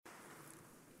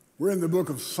We're in the book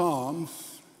of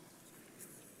Psalms.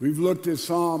 We've looked at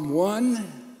Psalm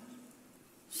 1,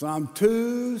 Psalm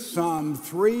 2, Psalm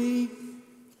 3.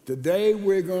 Today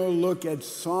we're going to look at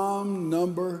Psalm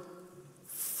number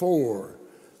 4.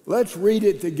 Let's read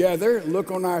it together.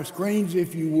 Look on our screens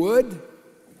if you would.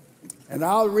 And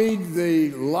I'll read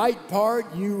the light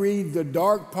part, you read the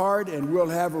dark part, and we'll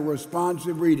have a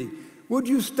responsive reading. Would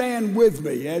you stand with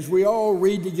me as we all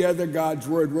read together God's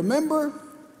word? Remember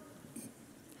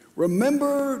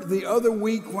the other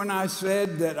week when I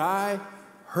said that I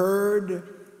heard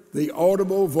the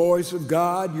audible voice of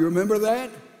God? You remember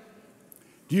that?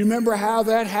 Do you remember how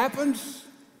that happens?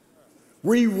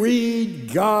 We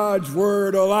read God's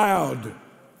word aloud.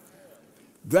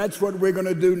 That's what we're going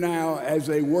to do now as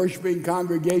a worshiping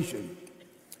congregation.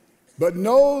 But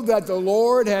know that the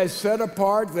Lord has set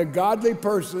apart the godly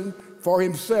person for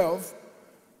himself.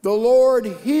 The Lord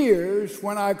hears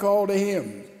when I call to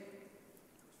him.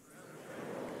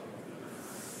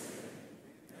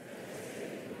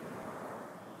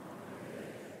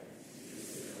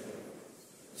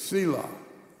 Selah.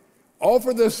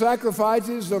 Offer the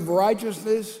sacrifices of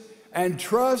righteousness and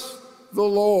trust the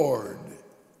Lord.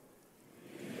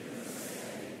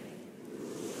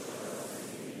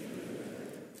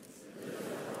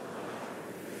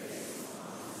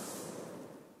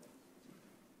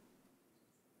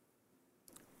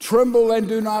 Tremble and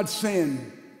do not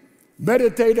sin.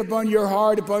 Meditate upon your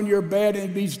heart, upon your bed,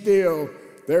 and be still.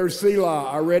 There's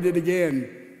Selah. I read it again.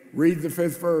 Read the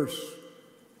 5th verse.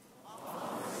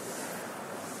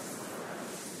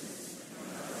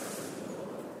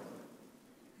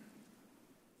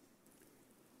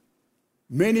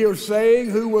 Many are saying,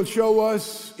 who will show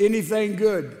us anything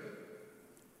good?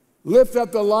 Lift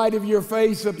up the light of your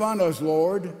face upon us,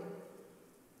 Lord.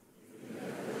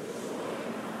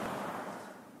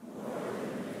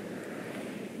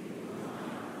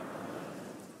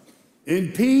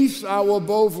 In peace I will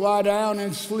both lie down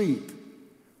and sleep,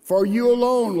 for you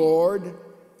alone, Lord,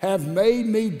 have made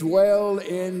me dwell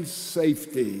in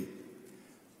safety.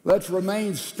 Let's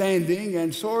remain standing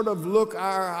and sort of look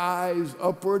our eyes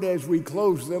upward as we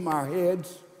close them, our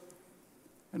heads,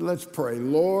 and let's pray.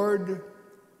 Lord,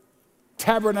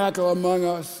 tabernacle among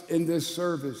us in this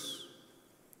service.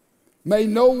 May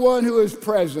no one who is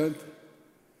present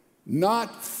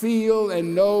not feel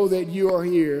and know that you are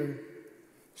here,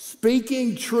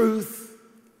 speaking truth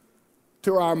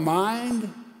to our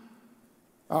mind,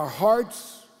 our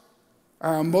hearts,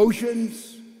 our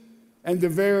emotions, and the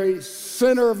very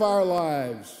center of our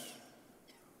lives.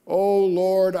 Oh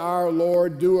Lord, our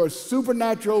Lord, do a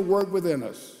supernatural work within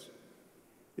us,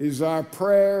 is our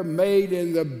prayer made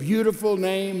in the beautiful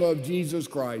name of Jesus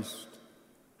Christ.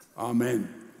 Amen.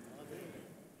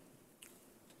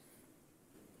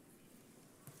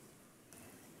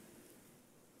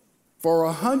 For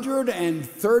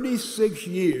 136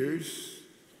 years,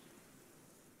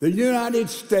 the United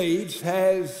States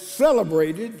has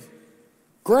celebrated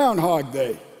Groundhog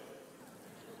Day.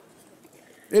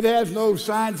 It has no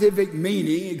scientific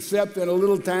meaning except in a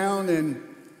little town in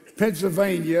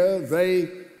Pennsylvania, they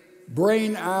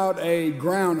bring out a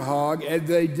groundhog, as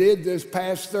they did this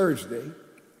past Thursday.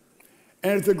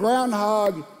 And if the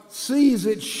groundhog sees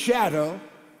its shadow,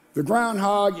 the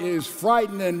groundhog is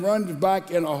frightened and runs back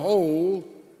in a hole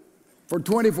for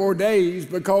 24 days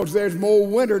because there's more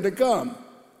winter to come.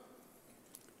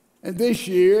 And this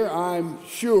year, I'm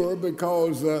sure,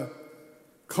 because the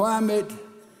climate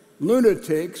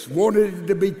lunatics wanted it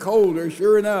to be colder,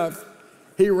 sure enough,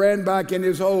 he ran back in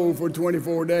his hole for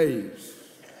 24 days.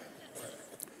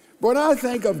 When I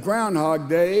think of Groundhog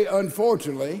Day,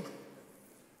 unfortunately,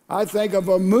 I think of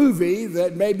a movie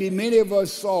that maybe many of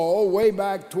us saw way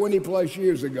back 20 plus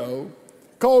years ago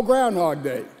called Groundhog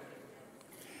Day.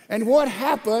 And what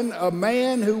happened, a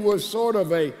man who was sort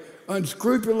of a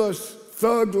unscrupulous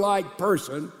thug-like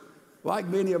person, like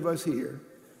many of us here,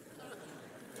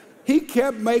 he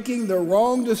kept making the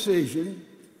wrong decision,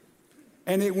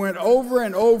 and it went over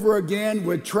and over again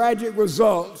with tragic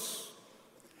results.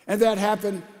 And that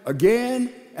happened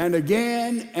again and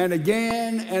again and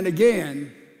again and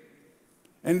again.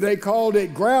 And they called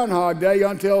it Groundhog Day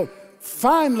until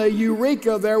finally,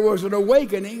 eureka, there was an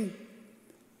awakening,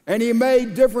 and he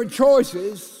made different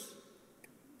choices,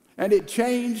 and it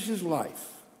changed his life.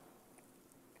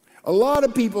 A lot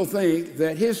of people think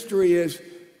that history is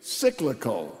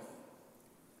cyclical.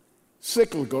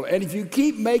 And if you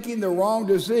keep making the wrong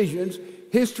decisions,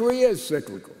 history is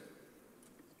cyclical.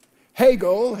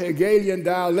 Hegelian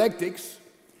dialectics,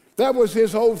 that was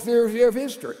his whole theory of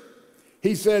history.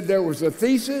 He said there was a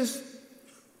thesis,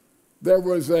 there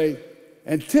was an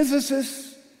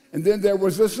antithesis, And then there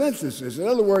was the synthesis. In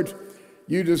other words,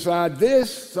 you decide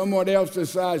this, someone else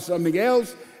decides something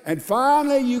else, and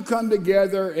finally you come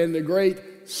together in the great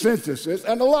synthesis.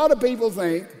 And a lot of people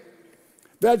think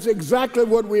that's exactly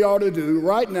what we ought to do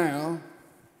right now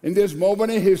in this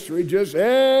moment in history. Just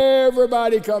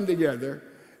everybody come together,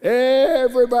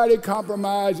 everybody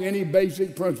compromise any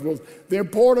basic principles. The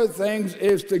important thing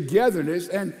is togetherness,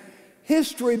 and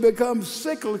history becomes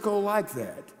cyclical like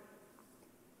that.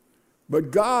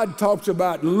 But God talks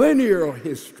about linear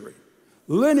history.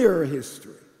 Linear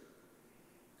history.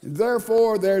 And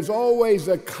therefore, there's always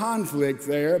a conflict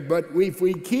there, but if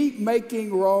we keep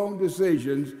making wrong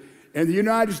decisions in the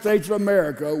United States of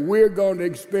America, we're going to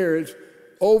experience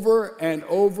over and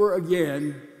over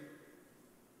again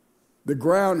the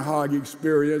groundhog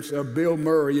experience of Bill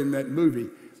Murray in that movie.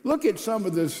 Look at some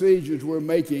of the decisions we're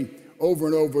making over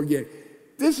and over again.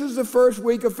 This is the first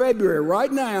week of February.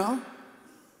 Right now,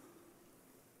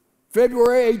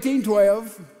 February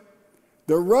 1812,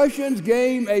 the Russians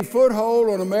gained a foothold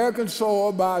on American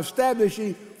soil by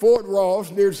establishing Fort Ross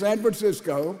near San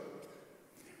Francisco.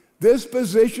 This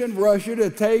positioned Russia to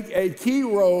take a key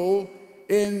role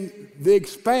in the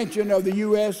expansion of the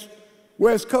U.S.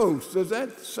 West Coast. Does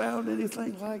that sound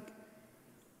anything like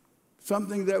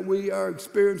something that we are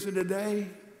experiencing today?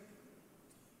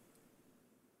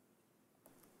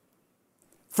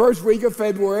 First week of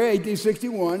February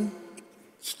 1861,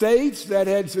 states that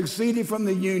had seceded from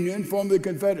the Union formed the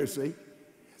Confederacy.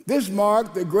 This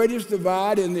marked the greatest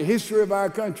divide in the history of our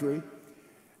country,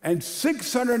 and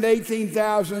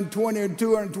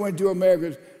 618,222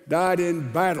 Americans died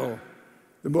in battle,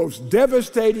 the most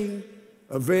devastating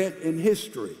event in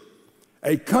history.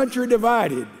 A country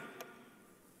divided.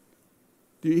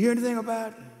 Do you hear anything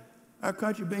about our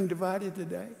country being divided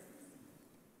today?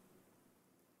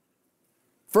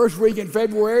 First week in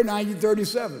February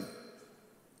 1937.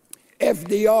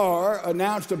 FDR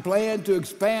announced a plan to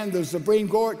expand the Supreme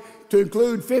Court to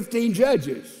include 15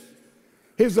 judges.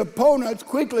 His opponents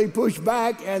quickly pushed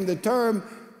back, and the term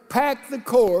 "pack the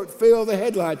court" filled the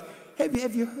headlines.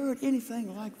 Have you heard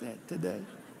anything like that today?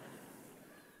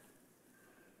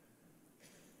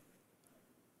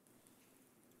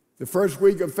 The first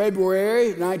week of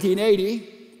February 1980,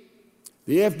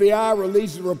 the FBI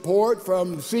released a report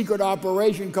from a secret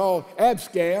operation called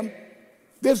Abscam.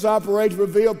 This operation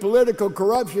revealed political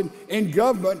corruption in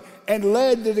government and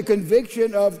led to the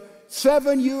conviction of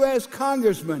 7 U.S.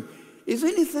 congressmen. Is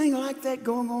anything like that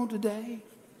going on today?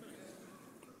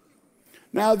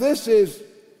 Now, this is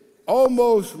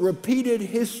almost repeated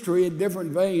history in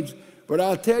different veins, but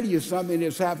I'll tell you something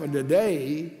that's happened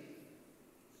today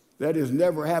that has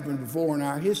never happened before in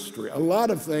our history. A lot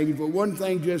of things, but one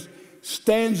thing just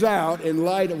stands out in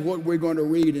light of what we're going to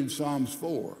read in Psalms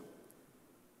 4.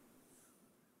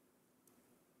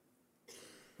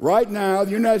 Right now,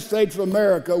 the United States of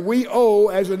America, we owe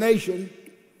as a nation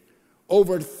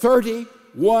over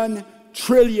 $31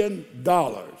 trillion.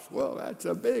 Well, that's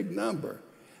a big number.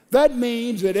 That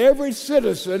means that every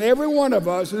citizen, every one of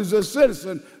us who's a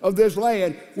citizen of this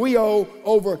land, we owe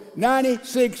over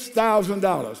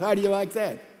 $96,000. How do you like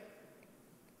that?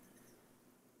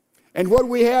 And what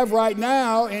we have right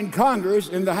now in Congress,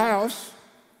 in the House,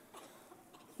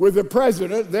 with the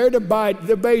president, they're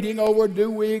debating over,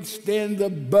 do we extend the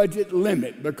budget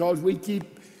limit? Because we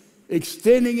keep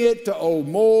extending it to owe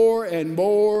more and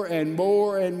more and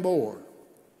more and more.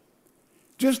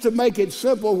 Just to make it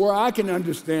simple where I can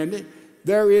understand it,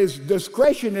 there is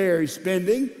discretionary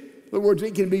spending. In other words,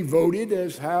 it can be voted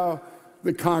as how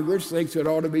the Congress thinks it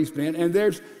ought to be spent. And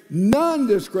there's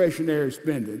non-discretionary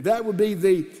spending. That would be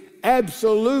the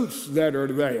absolutes that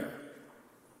are there.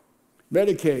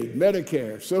 Medicaid,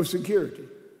 Medicare, Social Security.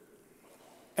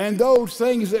 And those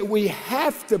things that we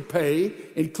have to pay,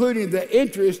 including the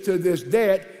interest to this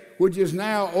debt, which is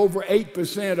now over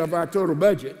 8% of our total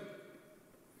budget,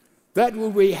 that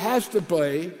what we have to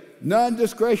pay,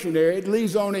 non-discretionary, it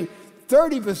leaves only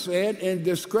 30% in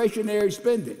discretionary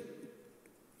spending.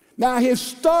 Now,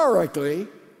 historically,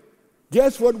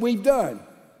 guess what we've done?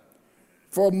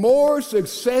 For more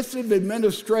successive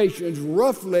administrations,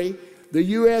 roughly, the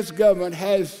U.S. government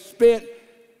has spent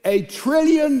 $1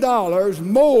 trillion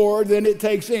more than it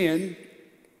takes in.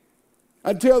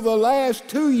 Until the last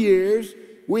 2 years,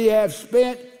 we have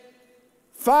spent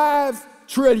 $5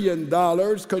 trillion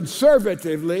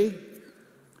conservatively,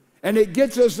 and it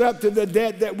gets us up to the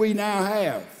debt that we now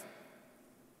have.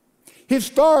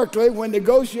 Historically, when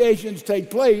negotiations take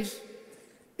place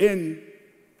in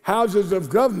houses of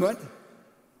government,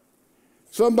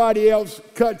 somebody else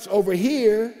cuts over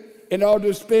here in order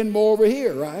to spend more over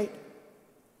here, right?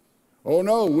 Oh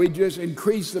no, we just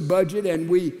increase the budget and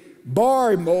we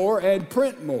borrow more and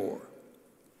print more.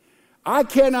 I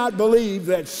cannot believe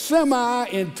that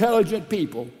semi-intelligent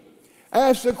people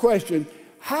ask the question,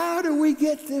 how do we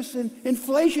get this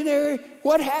inflationary?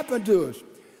 What happened to us?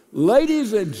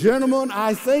 Ladies and gentlemen,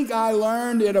 I think I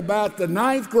learned in about the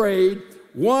 9th grade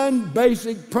one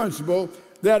basic principle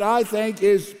that I think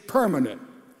is permanent.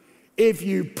 If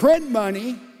you print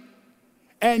money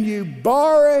and you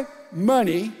borrow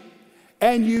money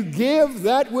and you give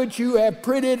that which you have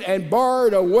printed and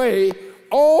borrowed away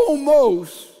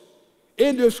almost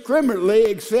indiscriminately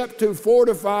except to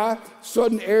fortify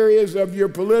certain areas of your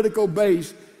political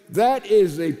base, that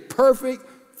is the perfect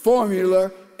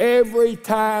formula every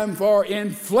time for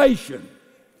inflation.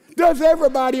 Does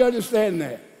everybody understand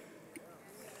that?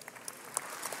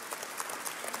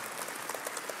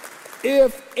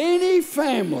 If any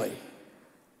family,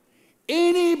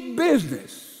 any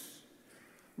business,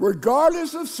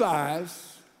 regardless of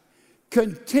size,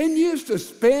 continues to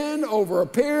spend over a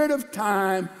period of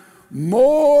time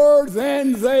more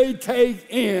than they take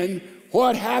in,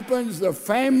 what happens? The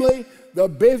family, the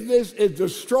business is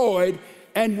destroyed,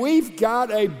 and we've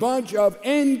got a bunch of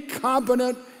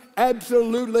incompetent,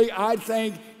 absolutely, I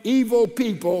think, evil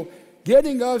people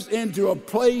getting us into a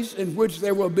place in which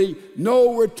there will be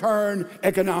no return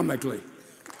economically.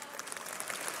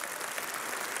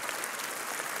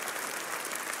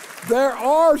 There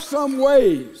are some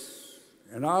ways,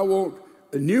 and I won't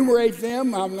enumerate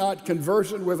them, I'm not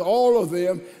conversant with all of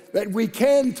them, that we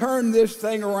can turn this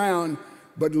thing around.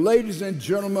 But ladies and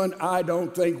gentlemen, I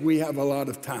don't think we have a lot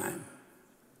of time.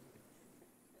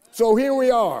 So here we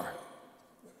are.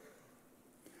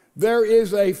 There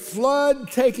is a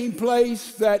flood taking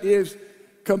place that is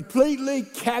completely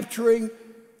capturing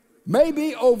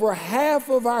maybe over half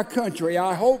of our country,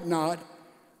 I hope not,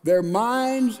 their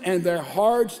minds and their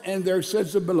hearts and their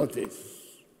sensibilities.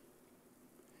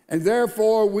 And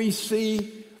therefore we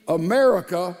see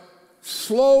America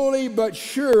slowly but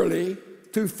surely,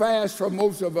 too fast for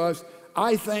most of us,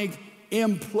 I think,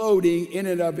 imploding in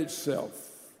and of itself.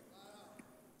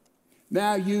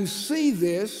 Now you see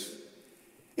this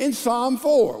in Psalm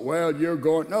 4. Well, you're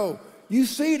going, no, you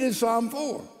see it in Psalm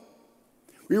 4.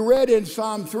 We read in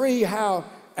Psalm 3 how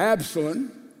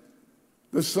Absalom,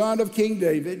 the son of King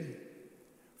David,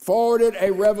 forwarded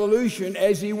a revolution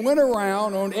as he went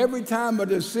around on every time a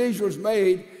decision was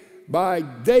made by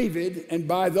David and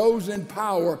by those in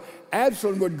power,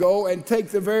 Absalom would go and take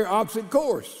the very opposite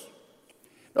course.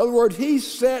 In other words, he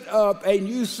set up a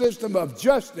new system of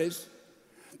justice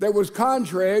that was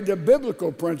contrary to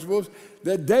biblical principles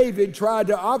that David tried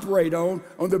to operate on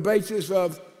the basis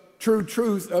of true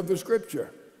truth of the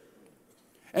Scripture.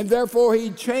 And therefore, he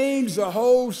changed the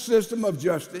whole system of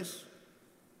justice.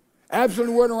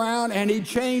 Absalom went around and he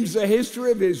changed the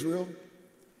history of Israel.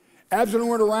 Absalom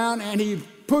went around and he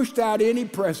pushed out any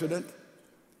precedent.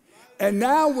 And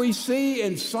now we see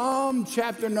in Psalm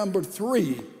chapter number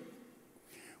 3,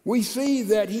 we see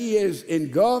that he is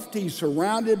engulfed, he's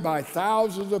surrounded by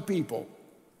thousands of people.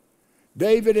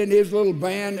 David and his little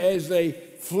band, as they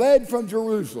fled from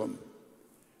Jerusalem,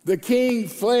 the king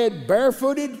fled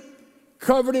barefooted,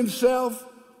 covered himself,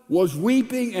 was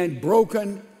weeping and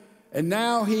broken, and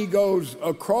now he goes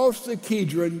across the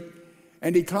Kidron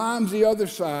and he climbs the other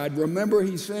side. Remember,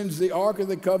 he sends the Ark of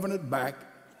the Covenant back,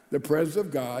 the presence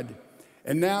of God,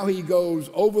 and now he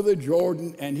goes over the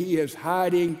Jordan and he is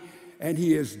hiding and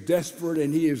he is desperate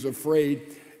and he is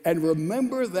afraid. And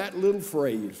remember that little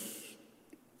phrase,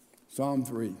 Psalm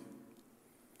 3.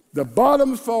 The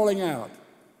bottom's falling out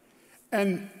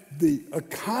and the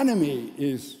economy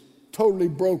is totally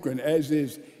broken, as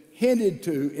is hinted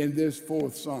to in this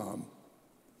 4th Psalm.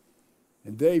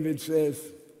 And David says,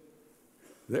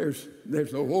 there's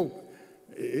no hope.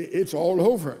 It's all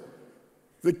over.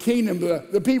 The kingdom,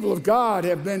 the people of God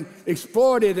have been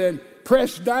exploited and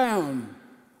pressed down.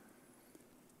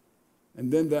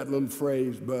 And then that little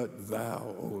phrase, but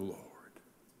thou, O Lord.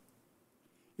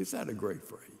 Is that a great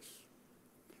phrase?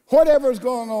 Whatever's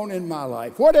going on in my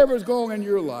life, whatever's going on in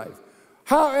your life,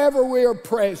 however we're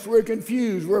oppressed, we're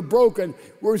confused, we're broken,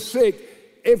 we're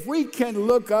sick, if we can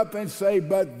look up and say,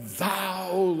 but thou,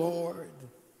 O Lord.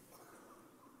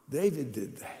 David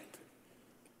did that.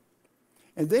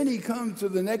 And then he comes to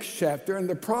the next chapter, and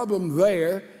the problem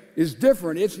there is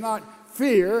different. It's not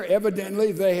fear.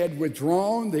 Evidently, they had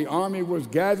withdrawn. The army was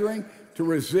gathering to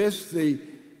resist the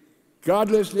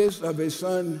godlessness of his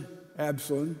son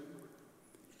Absalom.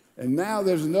 And now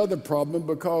there's another problem,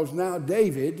 because now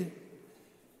David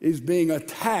is being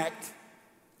attacked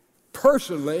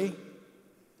personally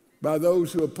by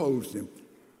those who opposed him.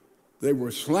 They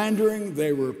were slandering,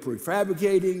 they were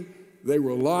prefabricating, they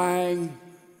were lying,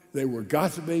 they were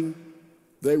gossiping,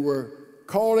 they were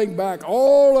calling back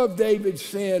all of David's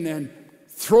sin and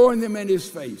throwing them in his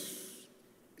face.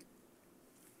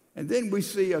 And then we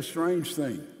see a strange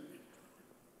thing,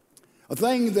 a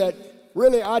thing that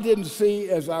really I didn't see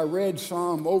as I read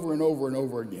Psalm over and over and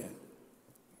over again.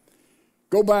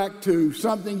 Go back to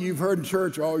something you've heard in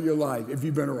church all your life if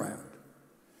you've been around.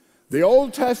 The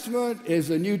Old Testament is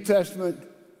the New Testament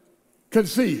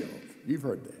concealed. You've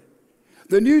heard that.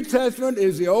 The New Testament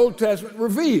is the Old Testament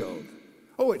revealed.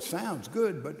 Oh, it sounds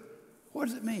good, but what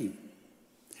does it mean?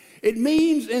 It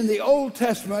means in the Old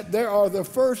Testament there are the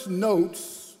first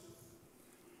notes,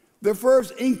 the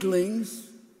first inklings,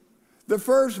 the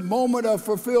first moment of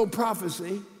fulfilled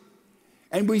prophecy,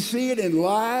 and we see it in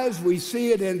lives, we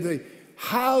see it in the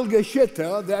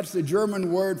Heilgeschichte, that's the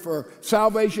German word for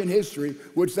salvation history,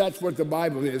 which that's what the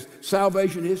Bible is,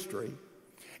 salvation history.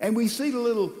 And we see the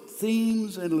little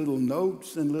themes and little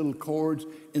notes and little chords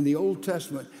in the Old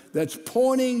Testament that's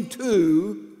pointing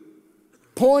to,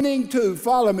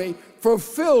 follow me,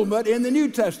 fulfillment in the New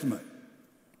Testament.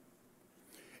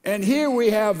 And here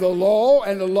we have the law,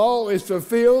 and the law is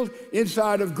fulfilled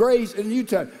inside of grace in the New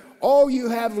Testament. Oh, you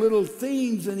have little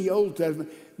themes in the Old Testament.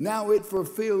 Now it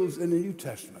fulfills in the New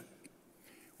Testament.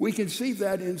 We can see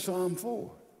that in Psalm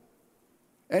 4.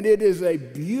 And it is a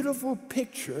beautiful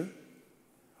picture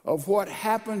of what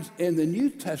happens in the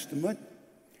New Testament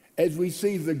as we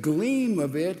see the gleam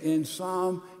of it in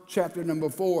Psalm chapter number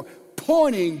 4,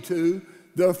 pointing to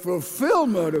the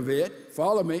fulfillment of it,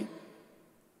 follow me,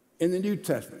 in the New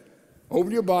Testament.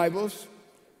 Open your Bibles,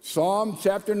 Psalm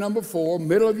chapter number 4,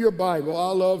 middle of your Bible.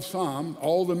 I love Psalm.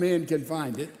 All the men can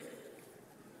find it.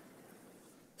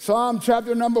 Psalm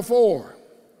chapter number 4,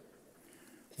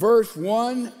 verse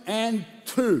 1 and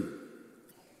 2.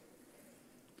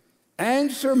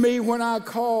 Answer me when I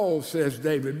call, says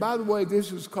David. By the way,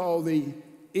 this is called the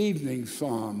evening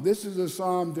psalm. This is a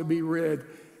psalm to be read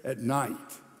at night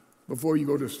before you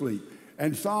go to sleep.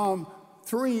 And Psalm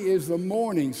 3 is the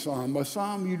morning psalm, a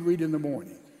psalm you'd read in the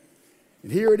morning.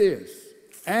 And here it is.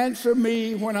 Answer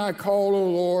me when I call, O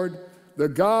Lord, the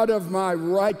God of my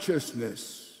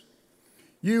righteousness.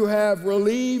 You have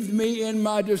relieved me in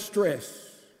my distress.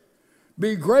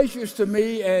 Be gracious to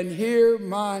me and hear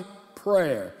my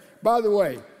prayer. By the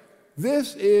way,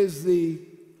 this is the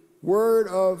word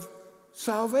of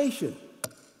salvation.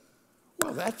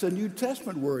 Well, that's a New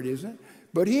Testament word, isn't it?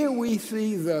 But here we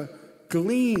see the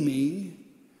gleaming,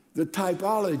 the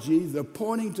typology, the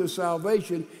pointing to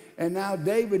salvation. And now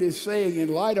David is saying,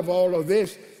 in light of all of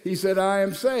this, he said, I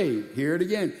am saved. Hear it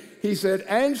again. He said,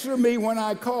 answer me when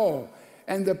I call.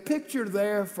 And the picture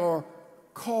there for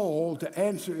call to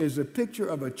answer is a picture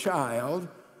of a child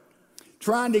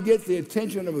trying to get the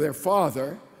attention of their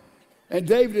father. And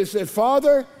David has said,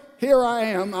 Father, here I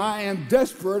am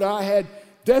desperate. I had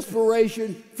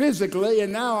desperation physically,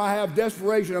 and now I have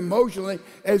desperation emotionally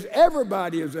as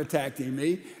everybody is attacking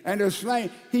me and is slain.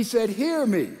 He said, hear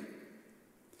me.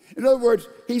 In other words,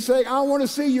 he's saying, I want to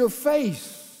see your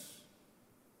face.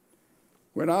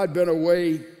 When I'd been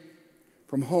away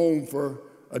from home for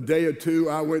a day or two,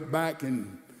 I went back,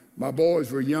 and my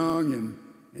boys were young, and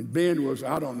Ben was,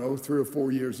 I don't know, 3 or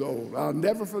 4 years old. I'll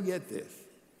never forget this.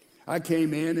 I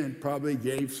came in and probably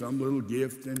gave some little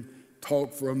gift and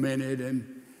talked for a minute,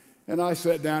 and I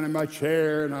sat down in my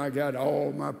chair, and I got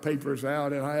all my papers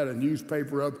out, and I had a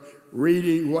newspaper up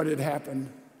reading what had happened.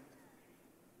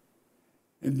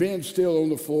 And Ben's still on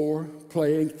the floor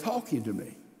playing, talking to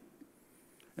me.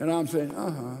 And I'm saying,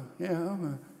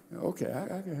 okay.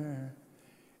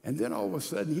 And then all of a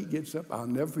sudden he gets up, I'll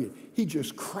never forget, he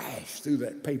just crashed through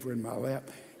that paper in my lap,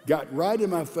 got right in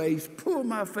my face, pulled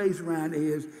my face around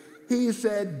his. He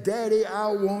said, Daddy, I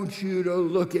want you to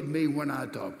look at me when I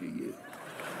talk to you.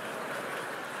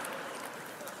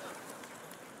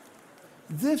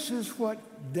 This is what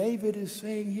David is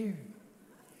saying here.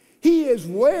 He is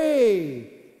way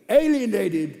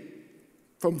alienated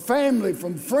from family,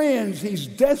 from friends. He's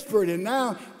desperate, and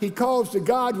now he calls to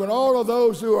God when all of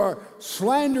those who are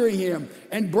slandering him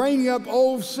and bringing up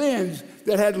old sins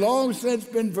that had long since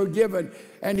been forgiven,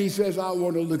 and he says, I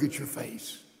want to look at your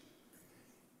face.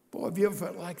 Boy, have you ever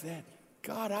felt like that?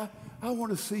 God, I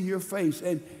want to see your face.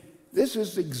 And this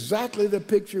is exactly the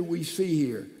picture we see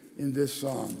here in this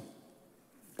psalm.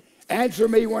 Answer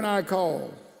me when I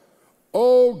call.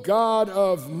 O God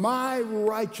of my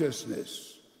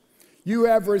righteousness. You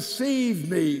have received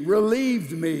me,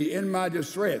 relieved me in my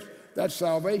distress. That's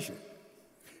salvation.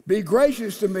 Be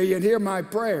gracious to me and hear my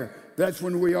prayer. That's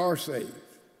when we are saved.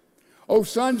 O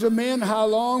sons of men, how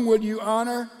long will you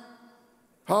honor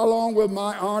How long will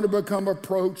my honor become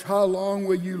reproach? How long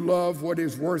will you love what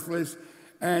is worthless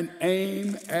and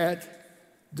aim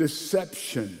at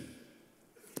deception?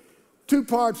 Two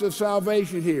parts of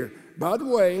salvation here. By the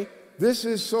way, this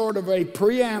is sort of a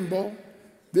preamble.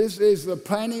 This is the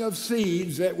planting of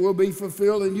seeds that will be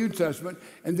fulfilled in the New Testament,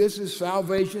 and this is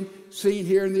salvation seen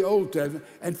here in the Old Testament.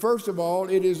 And first of all,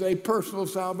 it is a personal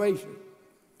salvation.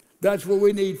 That's what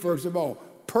we need first of all,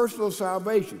 personal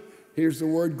salvation. Here's the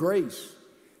word grace.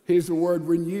 Here's the word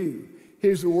renew.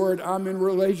 Here's the word I'm in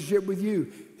relationship with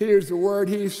you. Here's the word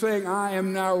he's saying I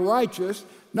am now righteous,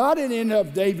 not in and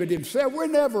of David himself. We're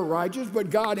never righteous, but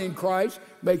God in Christ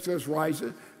makes us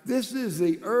righteous. This is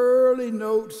the early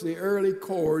notes, the early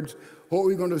chords, what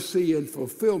we're going to see in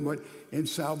fulfillment in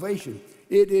salvation.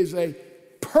 It is a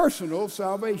personal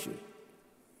salvation.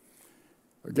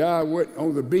 A guy went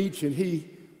on the beach and he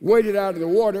waded out of the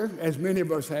water, as many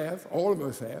of us have, all of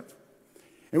us have.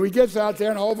 And he gets out there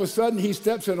and all of a sudden he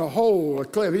steps in a hole, a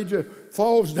cliff. He just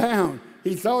falls down.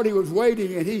 He thought he was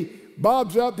wading and he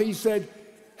bobs up. He said,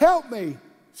 "Help me,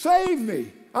 save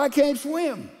me, I can't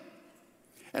swim."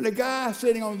 And the guy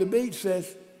sitting on the beach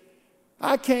says,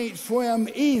 "I can't swim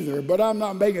either, but I'm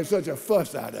not making such a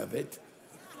fuss out of it."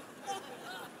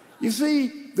 You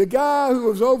see, the guy who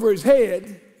was over his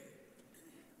head,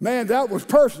 man, that was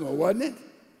personal, wasn't it?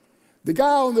 The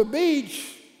guy on the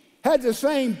beach had the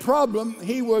same problem.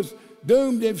 He was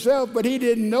doomed himself, but he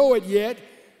didn't know it yet.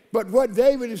 But what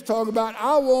David is talking about,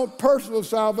 I want personal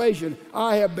salvation.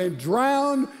 I have been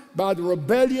drowned by the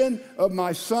rebellion of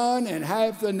my son and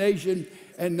half the nation,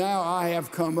 and now I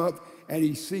have come up, and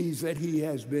he sees that he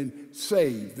has been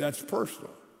saved. That's personal.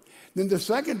 Then the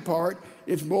second part,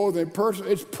 it's more than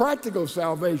personal, it's practical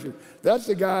salvation. That's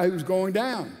the guy who's going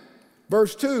down.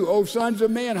 Verse 2, "O sons of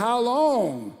men, how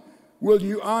long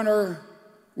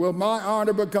will my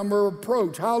honor become a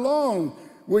reproach? How long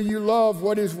will you love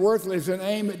what is worthless and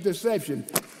aim at deception?"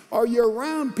 Are you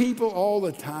around people all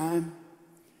the time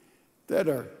that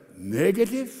are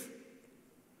negative,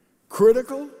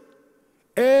 critical?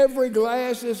 Every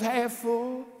glass is half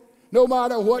full. No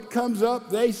matter what comes up,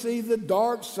 they see the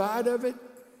dark side of it.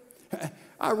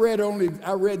 I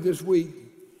read this week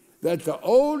that the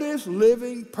oldest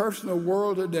living person in the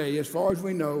world today, as far as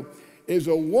we know, is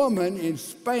a woman in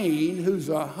Spain who's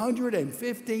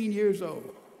 115 years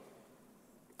old.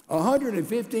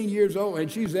 115 years old,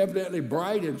 and she's evidently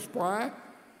bright and spry.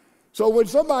 So when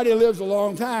somebody lives a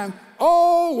long time,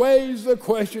 always the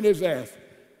question is asked,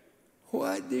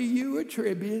 what do you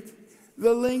attribute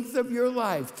the length of your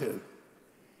life to?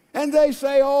 And they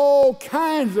say all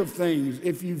kinds of things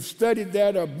if you've studied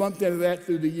that or bumped into that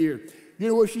through the years. You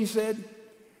know what she said?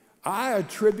 I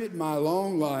attribute my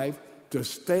long life to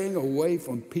staying away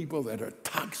from people that are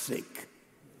toxic.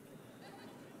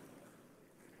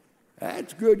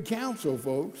 That's good counsel,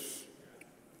 folks.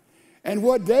 And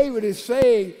what David is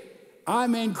saying,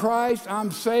 I'm in Christ, I'm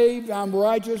saved, I'm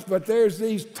righteous, but there's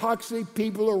these toxic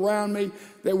people around me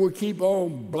that will keep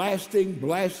on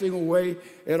blasting away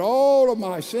at all of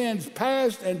my sins,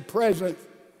 past and present.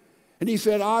 And he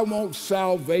said, I want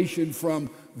salvation from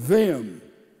them.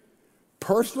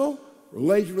 Personal,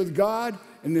 relation with God,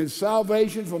 and then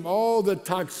salvation from all the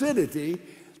toxicity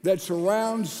that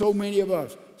surrounds so many of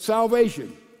us.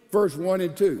 Salvation, verse 1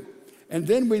 and 2. And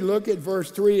then we look at verse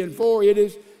 3 and 4. It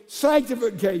is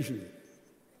sanctification.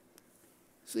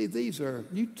 See, these are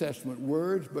New Testament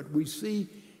words, but we see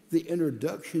the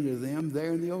introduction to them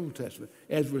there in the Old Testament,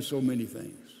 as with so many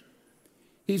things.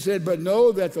 He said, but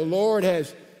know that the Lord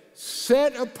has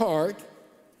set apart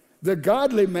the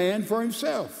godly man for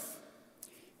himself.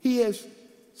 He has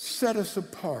set us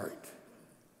apart.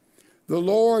 The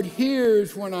Lord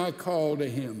hears when I call to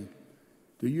him.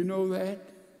 Do you know that?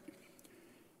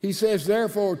 He says,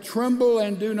 therefore, tremble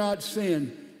and do not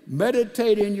sin.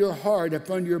 Meditate in your heart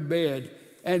upon your bed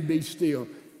and be still.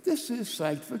 This is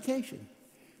sanctification.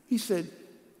 He said,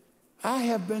 I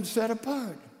have been set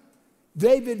apart.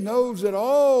 David knows that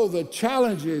all the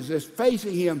challenges that's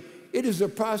facing him, it is a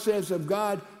process of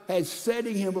God has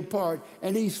setting him apart,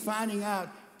 and he's finding out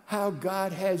how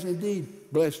God has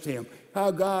indeed blessed him, how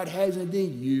God has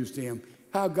indeed used him,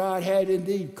 how God had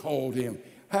indeed called him,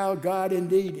 how God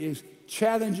indeed is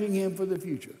challenging him for the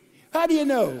future. How do you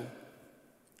know?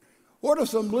 What are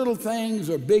some little things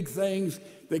or big things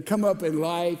that come up in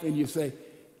life and you say,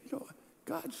 you know,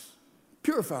 God's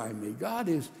purifying me. God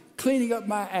is cleaning up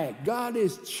my act. God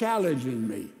is challenging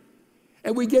me.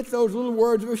 And we get those little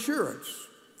words of assurance.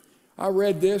 I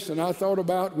read this and I thought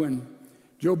about when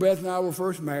Joe Beth and I were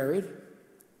first married.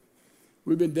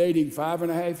 We've been dating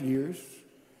 5.5 years.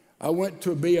 I went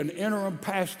to be an interim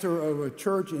pastor of a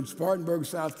church in Spartanburg,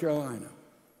 South Carolina.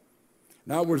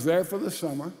 And I was there for the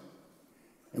summer,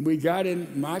 and we got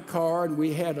in my car, and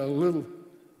we had a little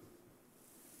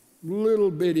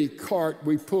bitty cart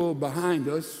we pulled behind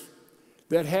us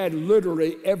that had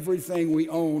literally everything we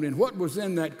owned. And what was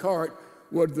in that cart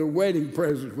was the wedding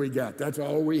presents we got. That's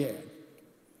all we had.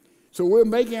 So we're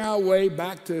making our way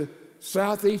back to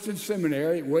Southeastern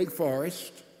Seminary at Wake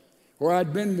Forest, where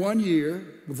I'd been 1 year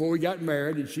before we got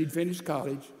married, and she'd finished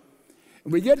college.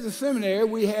 And we get to the seminary,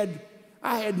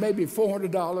 I had maybe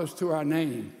 $400 to our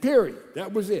name, period.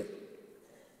 That was it.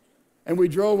 And we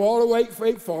drove all the way to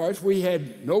Wake Forest. We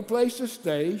had no place to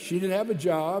stay. She didn't have a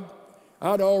job.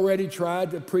 I'd already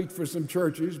tried to preach for some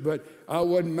churches, but I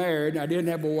wasn't married. I didn't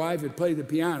have a wife that played the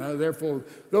piano. Therefore,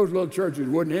 those little churches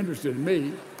wasn't interested in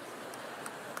me,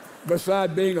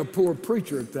 besides being a poor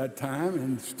preacher at that time,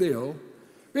 and still.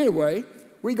 Anyway,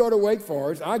 we go to Wake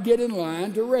Forest. I get in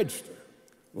line to register.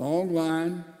 Long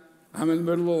line. I'm in the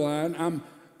middle of the line.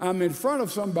 I'm in front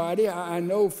of somebody I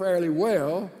know fairly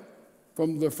well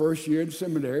from the first year in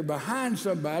seminary, behind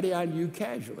somebody I knew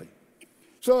casually.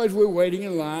 So as we're waiting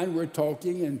in line, we're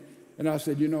talking, and I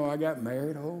said, I got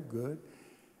married. Oh, good.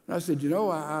 And I said,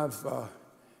 Joe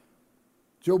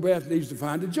Beth needs to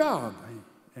find a job.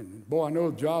 And boy, I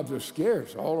know jobs are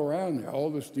scarce all around there. All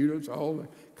the students, all the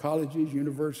colleges,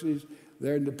 universities,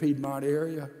 there in the Piedmont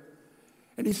area.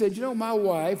 And he said, my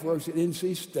wife works at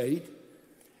NC State,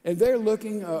 and they're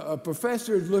looking, a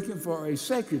professor is looking for a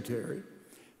secretary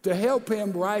to help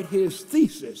him write his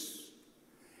thesis.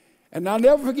 And I'll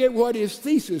never forget what his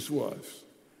thesis was.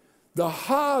 The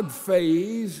hog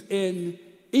phase in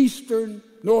eastern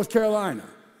North Carolina.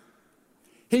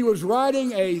 He was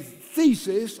writing a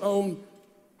thesis on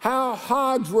how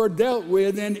hogs were dealt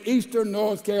with in eastern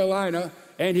North Carolina,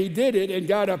 and he did it and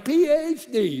got a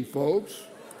PhD, folks.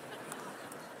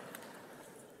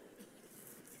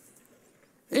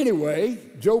 Anyway,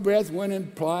 Joe Beth went and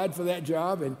applied for that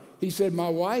job, and he said, my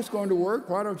wife's going to work.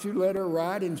 Why don't you let her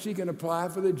write, and she can apply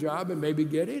for the job and maybe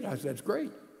get it? I said, that's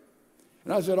great.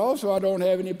 And I said, also, I don't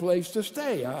have any place to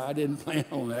stay. I didn't plan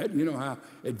on that. You know how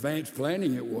advanced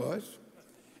planning it was.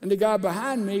 And the guy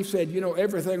behind me said,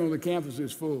 everything on the campus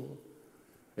is full.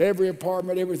 Every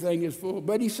apartment, everything is full.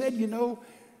 But he said,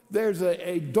 there's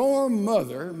a dorm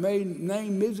mother named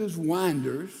Mrs.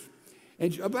 Winders,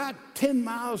 and about 10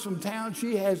 miles from town,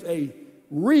 she has a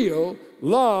real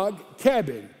log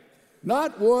cabin.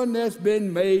 Not one that's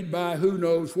been made by who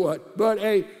knows what, but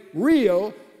a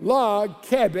real log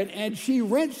cabin, and she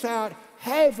rents out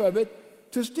half of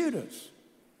it to students.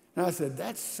 And I said,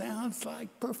 that sounds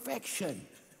like perfection.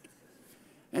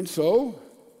 And so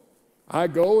I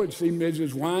go and see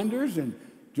Mrs. Winders and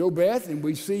Joe Beth, and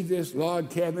we see this log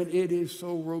cabin. It is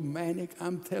so romantic.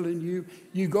 I'm telling you,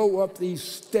 you go up these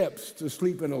steps to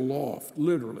sleep in a loft,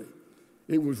 literally.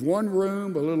 It was one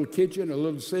room, a little kitchen, a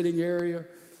little sitting area,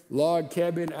 log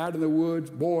cabin out in the woods.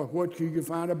 Boy, what you can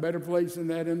find a better place than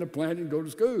that in the planet and go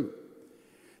to school.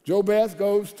 Joe Beth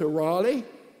goes to Raleigh.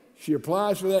 She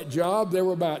applies for that job. There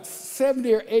were about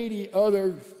 70 or 80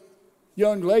 other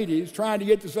young ladies trying to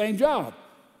get the same job.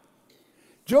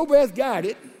 Joe Beth got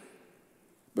it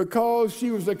because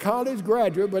she was a college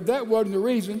graduate, but that wasn't the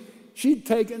reason. She'd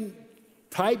taken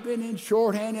typing and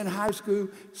shorthand in high school,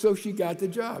 so she got the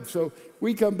job. So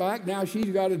we come back, now she's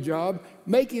got a job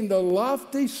making the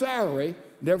lofty salary,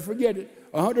 never forget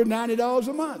it, $190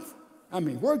 a month. I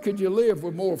mean, where could you live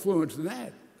with more affluence than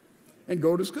that? And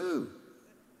go to school.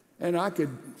 And I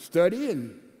could study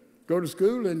and go to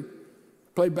school and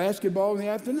play basketball in the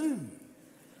afternoon.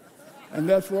 And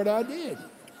that's what I did.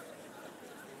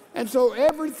 And so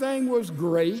everything was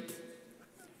great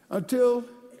until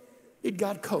it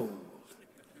got cold.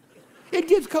 It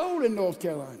gets cold in North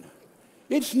Carolina.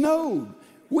 It snowed.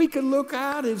 We could look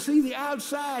out and see the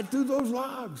outside through those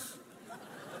logs.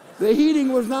 The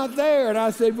heating was not there, and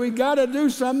I said, we've got to do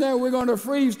something there. We're going to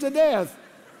freeze to death.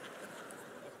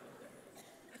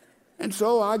 And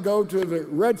so I go to the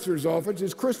registrar's office.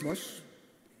 It's Christmas.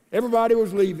 Everybody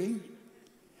was leaving.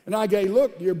 And I go,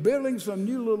 look, you're building some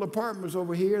new little apartments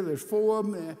over here. There's 4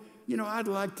 of them. I'd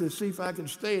like to see if I can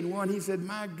stay in one. He said,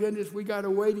 my goodness, we got a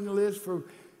waiting list for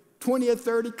 20 or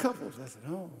 30 couples. I said,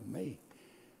 oh, me.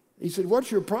 He said,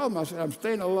 what's your problem? I said, I'm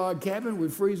staying in a log cabin. We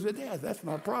freeze to death. That's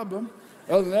my problem.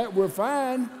 Other than that, we're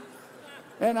fine.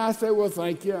 And I said, well,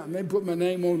 thank you. I may put my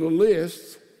name on the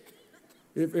list.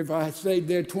 If I stayed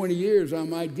there 20 years, I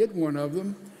might get one of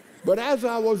them. But as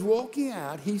I was walking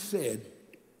out, he said,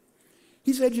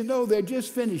 they're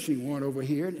just finishing one over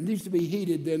here. It needs to be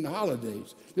heated in the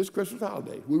holidays, this Christmas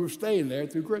holiday. We were staying there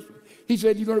through Christmas. He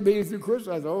said, you're going to be here through Christmas?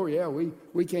 I said, oh, yeah,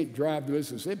 we can't drive to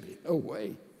Mississippi. No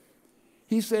way.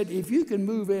 He said, if you can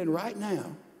move in right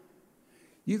now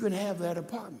You can have that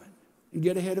apartment and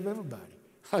get ahead of everybody.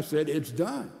 I said, it's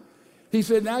done. He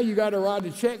said, now you got to write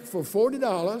a check for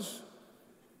 $40,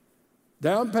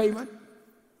 down payment,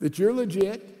 that you're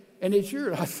legit, and it's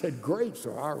yours. I said, great.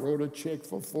 So I wrote a check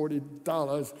for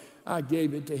 $40. I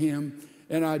gave it to him,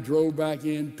 and I drove back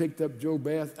in, picked up Jo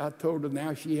Beth. I told her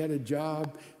now she had a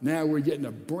job. Now we're getting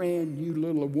a brand new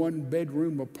little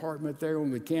one-bedroom apartment there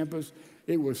on the campus.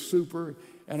 It was super,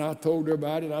 and I told her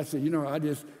about it. I said, I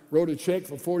just wrote a check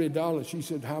for $40. She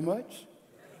said, how much?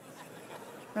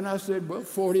 And I said, well,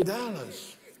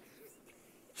 $40.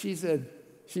 She said,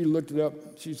 she looked it up.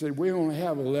 She said, we only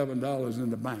have $11 in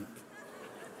the bank.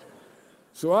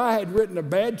 So I had written a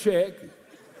bad check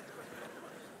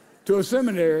to a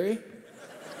seminary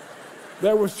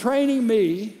that was training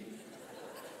me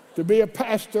to be a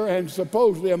pastor and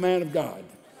supposedly a man of God.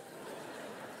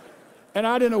 And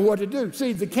I didn't know what to do.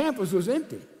 See, the campus was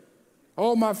empty.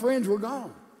 All my friends were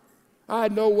gone. I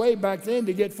had no way back then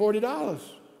to get $40.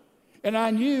 And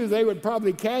I knew they would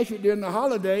probably cash it during the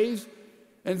holidays,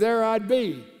 and there I'd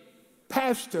be,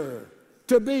 pastor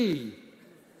to be,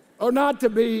 or not to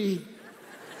be,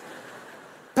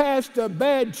 passed a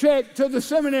bad check to the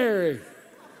seminary.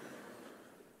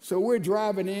 So we're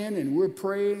driving in, and we're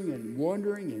praying and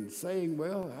wondering and saying,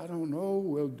 well, I don't know,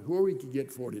 where we could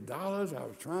get $40. I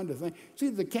was trying to think. See,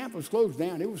 the campus closed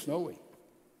down. It was snowy.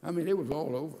 I mean, it was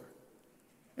all over.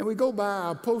 And we go by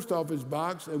our post office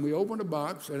box, and we open the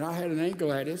box, and I had an Aunt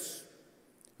Gladys,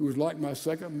 who was like my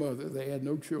second mother. They had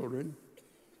no children.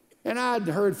 And I'd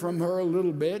heard from her a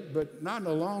little bit, but not in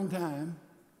a long time.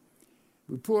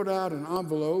 We pulled out an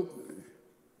envelope,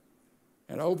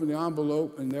 and I opened the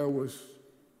envelope, and there was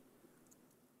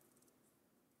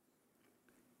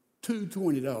two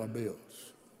 $20 bills.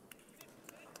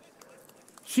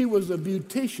 She was a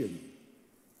beautician,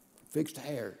 fixed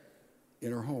hair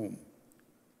in her home.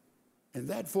 And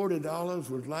that $40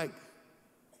 was like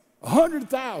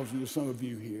 100,000 to some of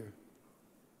you here.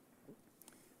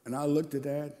 And I looked at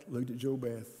that, looked at Jo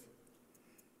Beth.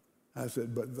 I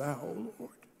said, but thou, O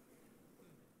Lord.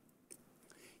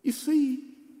 You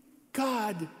see,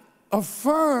 God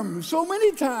affirms so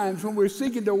many times when we're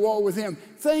seeking to walk with him,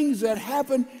 things that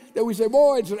happen that we say,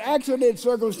 boy, it's an accident, it's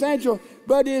circumstantial,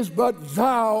 but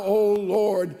thou, O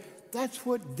Lord. That's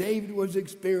what David was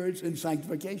experiencing in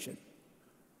sanctification.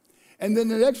 And then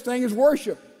the next thing is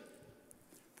worship.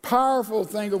 Powerful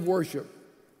thing of worship.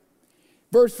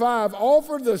 Verse 5,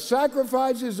 offer the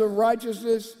sacrifices of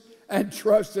righteousness and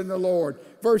trust in the Lord.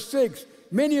 Verse 6,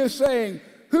 many are saying,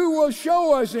 who will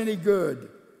show us any good?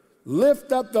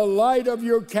 Lift up the light of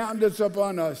your countenance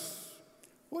upon us.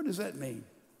 What does that mean?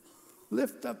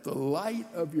 Lift up the light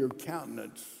of your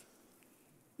countenance.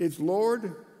 It's,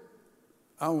 Lord,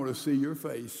 I want to see your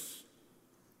face.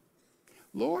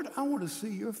 Lord, I want to see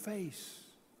your face.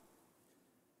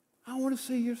 I want to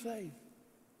see your face.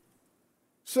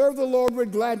 Serve the Lord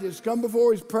with gladness. Come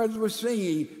before his presence with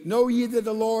singing. Know ye that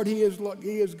the Lord, he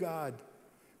is God.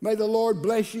 May the Lord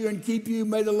bless you and keep you.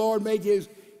 May the Lord make his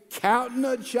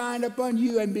countenance shine upon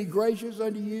you and be gracious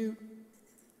unto you.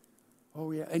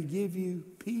 Oh, yeah, and give you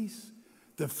peace.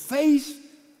 The face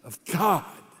of God.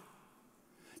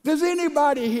 Does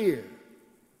anybody here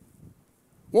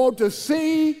want to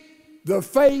see the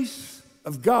face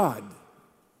of God?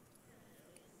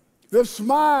 The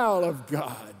smile of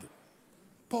God.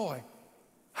 Boy,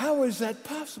 how is that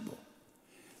possible?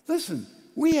 Listen,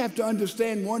 we have to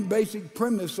understand one basic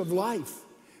premise of life.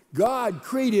 God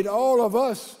created all of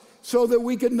us so that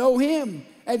we could know him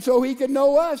and so he could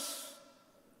know us.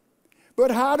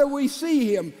 But how do we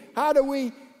see him? How do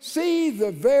we see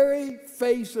the very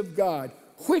face of God?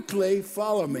 Quickly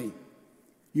follow me.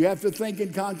 You have to think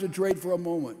and concentrate for a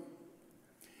moment.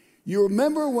 You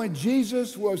remember when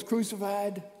Jesus was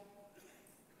crucified?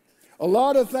 A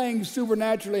lot of things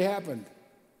supernaturally happened.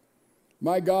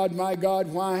 My God,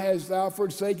 why hast thou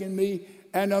forsaken me?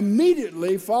 And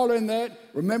immediately following that,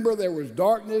 remember there was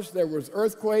darkness, there was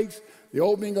earthquakes, the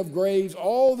opening of graves,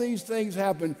 all these things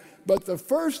happened. But the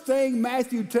first thing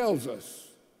Matthew tells us,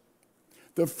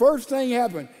 the first thing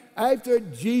happened after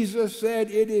Jesus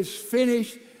said it is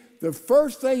finished, the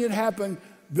first thing that happened,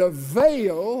 the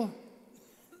veil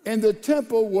in the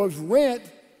temple was rent,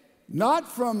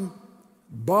 not from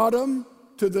bottom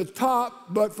to the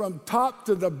top, but from top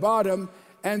to the bottom.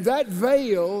 And that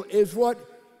veil is what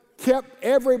kept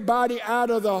everybody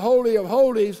out of the Holy of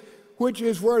Holies, which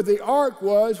is where the ark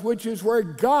was, which is where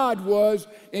God was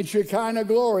in Shekinah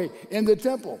glory in the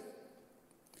temple.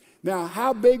 Now,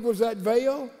 how big was that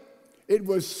veil? It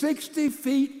was 60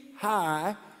 feet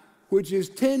high, which is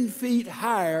 10 feet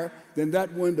higher than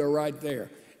that window right there.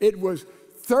 It was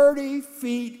 30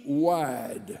 feet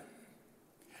wide.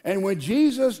 And when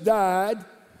Jesus died,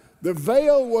 the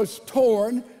veil was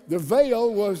torn. The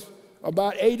veil was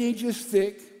about 8 inches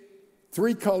thick,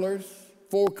 3 colors,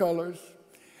 4 colors.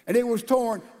 And it was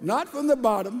torn not from the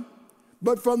bottom,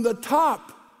 but from the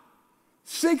top,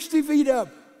 60 feet up,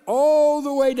 all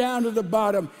the way down to the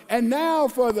bottom. And now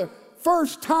for the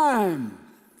first time,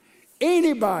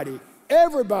 anybody,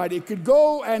 everybody could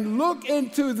go and look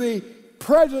into the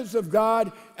presence of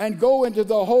God and go into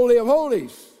the Holy of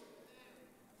Holies.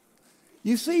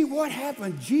 You see what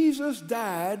happened? Jesus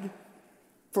died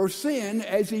for sin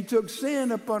as he took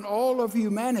sin upon all of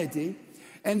humanity.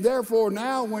 And therefore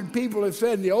now when people have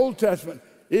said in the Old Testament,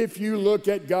 if you look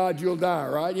at God, you'll die,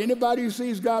 right? Anybody who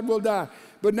sees God will die.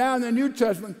 But now in the New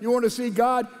Testament, you want to see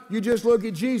God, you just look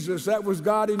at Jesus. That was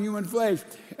God in human flesh.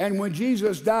 And when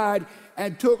Jesus died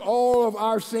and took all of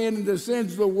our sin and the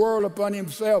sins of the world upon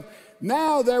himself,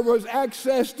 now there was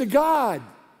access to God.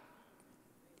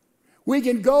 We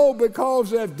can go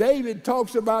because if David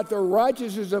talks about the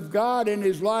righteousness of God in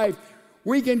his life,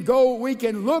 we can go, we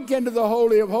can look into the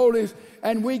Holy of Holies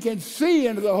and we can see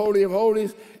into the Holy of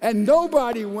Holies, and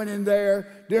nobody went in there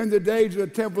during the days of the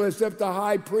temple except the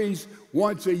high priest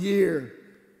once a year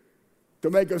to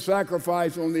make a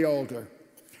sacrifice on the altar.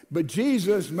 But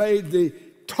Jesus made the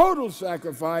total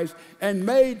sacrifice and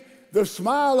made the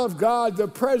smile of God, the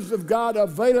presence of God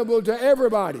available to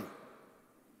everybody.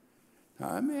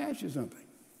 Now, let me ask you something.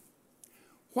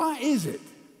 Why is it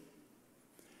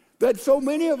that so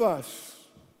many of us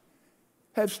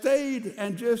have stayed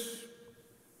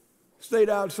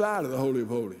outside of the Holy of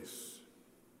Holies?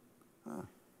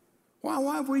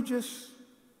 Why have we just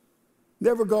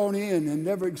never gone in and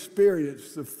never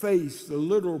experienced the face, the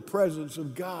literal presence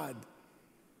of God?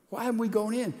 Why haven't we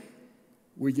gone in?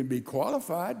 We can be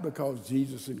qualified because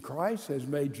Jesus in Christ has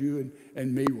made you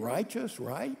and me righteous,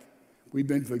 right? We've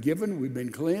been forgiven, we've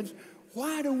been cleansed.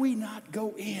 Why do we not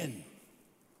go in?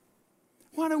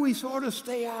 Why do we sort of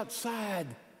stay outside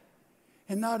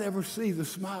and not ever see the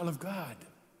smile of God?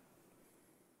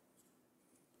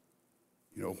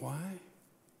 You know why?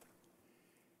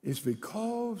 It's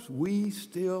because we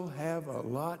still have a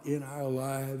lot in our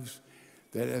lives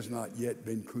that has not yet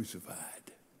been crucified.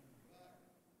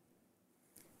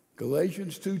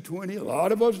 Galatians 2:20, a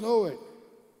lot of us know it.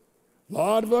 A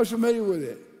lot of us are familiar with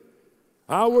it.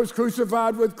 I was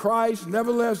crucified with Christ,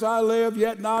 nevertheless I live,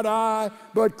 yet not I,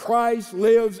 but Christ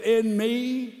lives in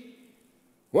me.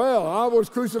 Well, I was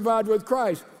crucified with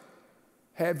Christ.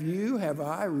 Have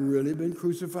I really been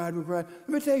crucified with Christ? Let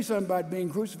me tell you something about being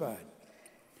crucified.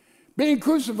 Being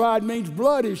crucified means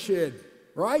blood is shed,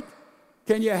 right?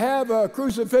 Can you have a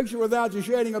crucifixion without the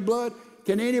shedding of blood?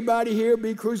 Can anybody here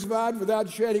be crucified without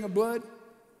the shedding of blood?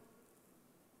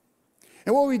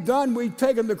 And what we've done, we've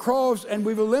taken the cross and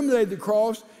we've eliminated the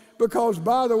cross because,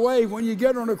 by the way, when you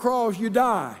get on the cross, you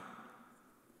die.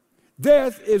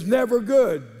 Death is never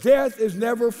good. Death is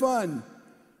never fun.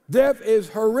 Death is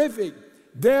horrific.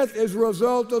 Death is a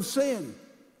result of sin.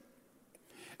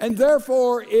 And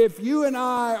therefore, if you and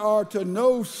I are to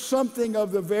know something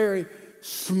of the very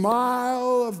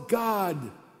smile of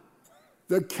God,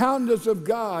 the countenance of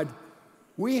God,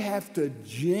 we have to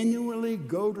genuinely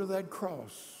go to that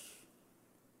cross.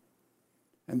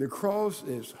 And the cross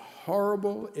is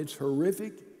horrible, it's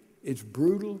horrific, it's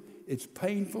brutal, it's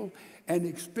painful, and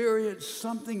experience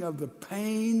something of the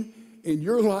pain in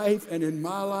your life and in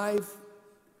my life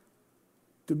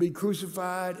to be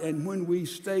crucified, and when we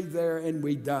stay there and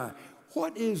we die.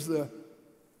 What is the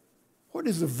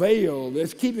veil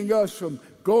that's keeping us from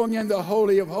going in the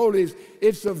Holy of Holies?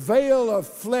 It's the veil of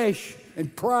flesh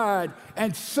and pride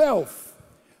and self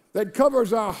that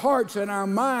covers our hearts and our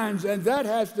minds, and that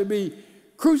has to be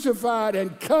crucified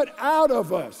and cut out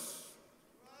of us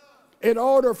in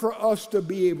order for us to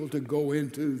be able to go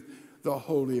into the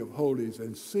Holy of Holies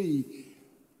and see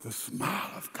the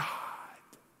smile of God.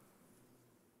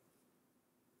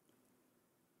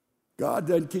 God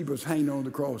doesn't keep us hanging on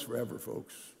the cross forever,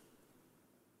 folks.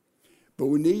 But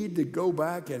we need to go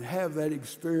back and have that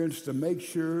experience to make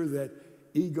sure that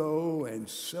ego and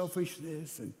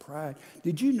selfishness and pride.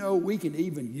 Did you know we can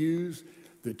even use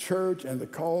the church and the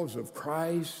cause of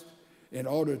Christ in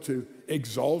order to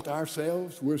exalt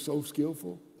ourselves? We're so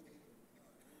skillful.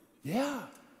 Yeah.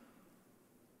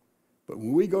 But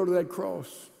when we go to that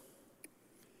cross,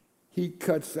 he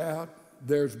cuts out,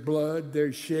 there's blood,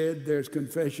 there's shed, there's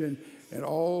confession, and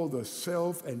all the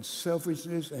self and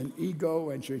selfishness and ego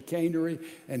and chicanery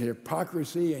and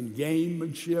hypocrisy and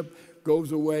gamemanship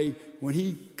goes away, when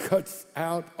he cuts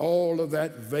out all of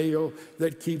that veil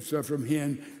that keeps us from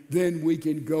him, then we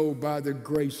can go by the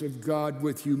grace of God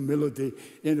with humility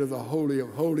into the Holy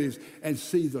of Holies and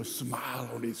see the smile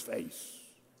on his face.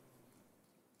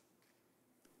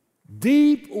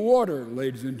 Deep water,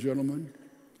 ladies and gentlemen.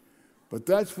 But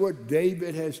that's what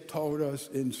David has taught us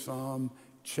in Psalm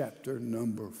chapter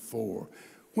number 4.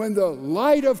 When the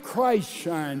light of Christ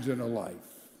shines in a life,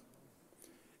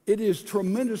 it is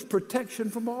tremendous protection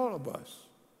from all of us.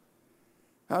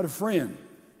 I had a friend.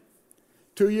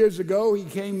 2 years ago, he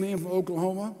came in from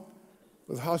Oklahoma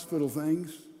with hospital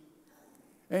things,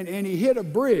 and he hit a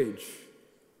bridge.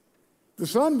 The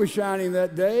sun was shining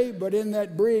that day, but in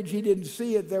that bridge, he didn't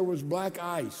see it. There was black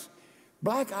ice.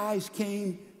 Black ice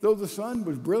came, though the sun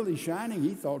was brilliantly shining,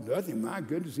 he thought nothing. My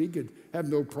goodness, he could have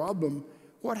no problem.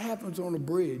 What happens on a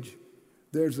bridge?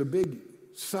 There's a big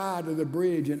side of the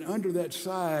bridge, and under that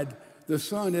side, the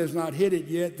sun has not hit it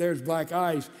yet. There's black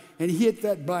ice. And he hit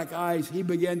that black ice. He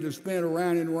began to spin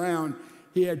around and around.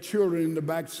 He had children in the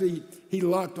back seat. He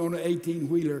locked on an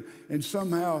 18-wheeler, and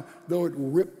somehow, though it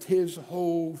ripped his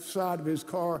whole side of his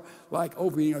car like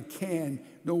opening a can,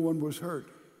 no one was hurt.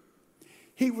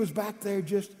 He was back there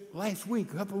just last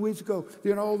week, a couple of weeks ago,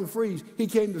 during all the freeze. He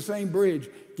came to the same bridge.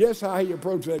 Guess how he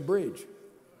approached that bridge?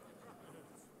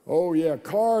 Oh, yeah,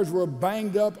 cars were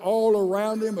banged up all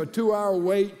around him, a 2-hour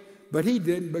wait, but he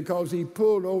didn't because he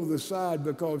pulled over the side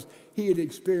because he had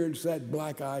experienced that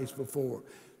black ice before.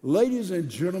 Ladies and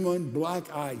gentlemen,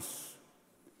 black ice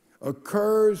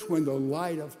occurs when the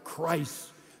light of Christ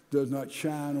does not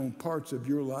shine on parts of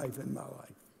your life and my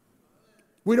life.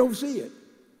 We don't see it.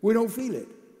 We don't feel it.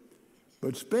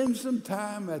 But spend some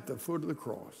time at the foot of the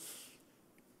cross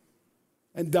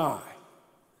and die.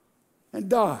 And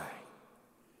die.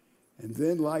 And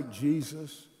then, like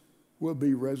Jesus, we'll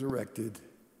be resurrected.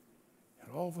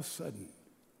 And all of a sudden,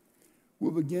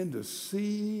 we'll begin to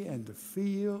see and to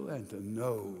feel and to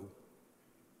know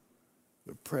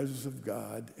the presence of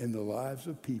God in the lives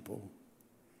of people,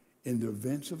 in the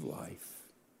events of life.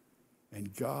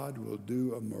 And God will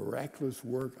do a miraculous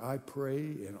work, I pray,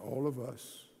 in all of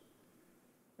us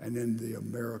and in the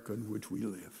America in which we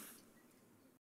live.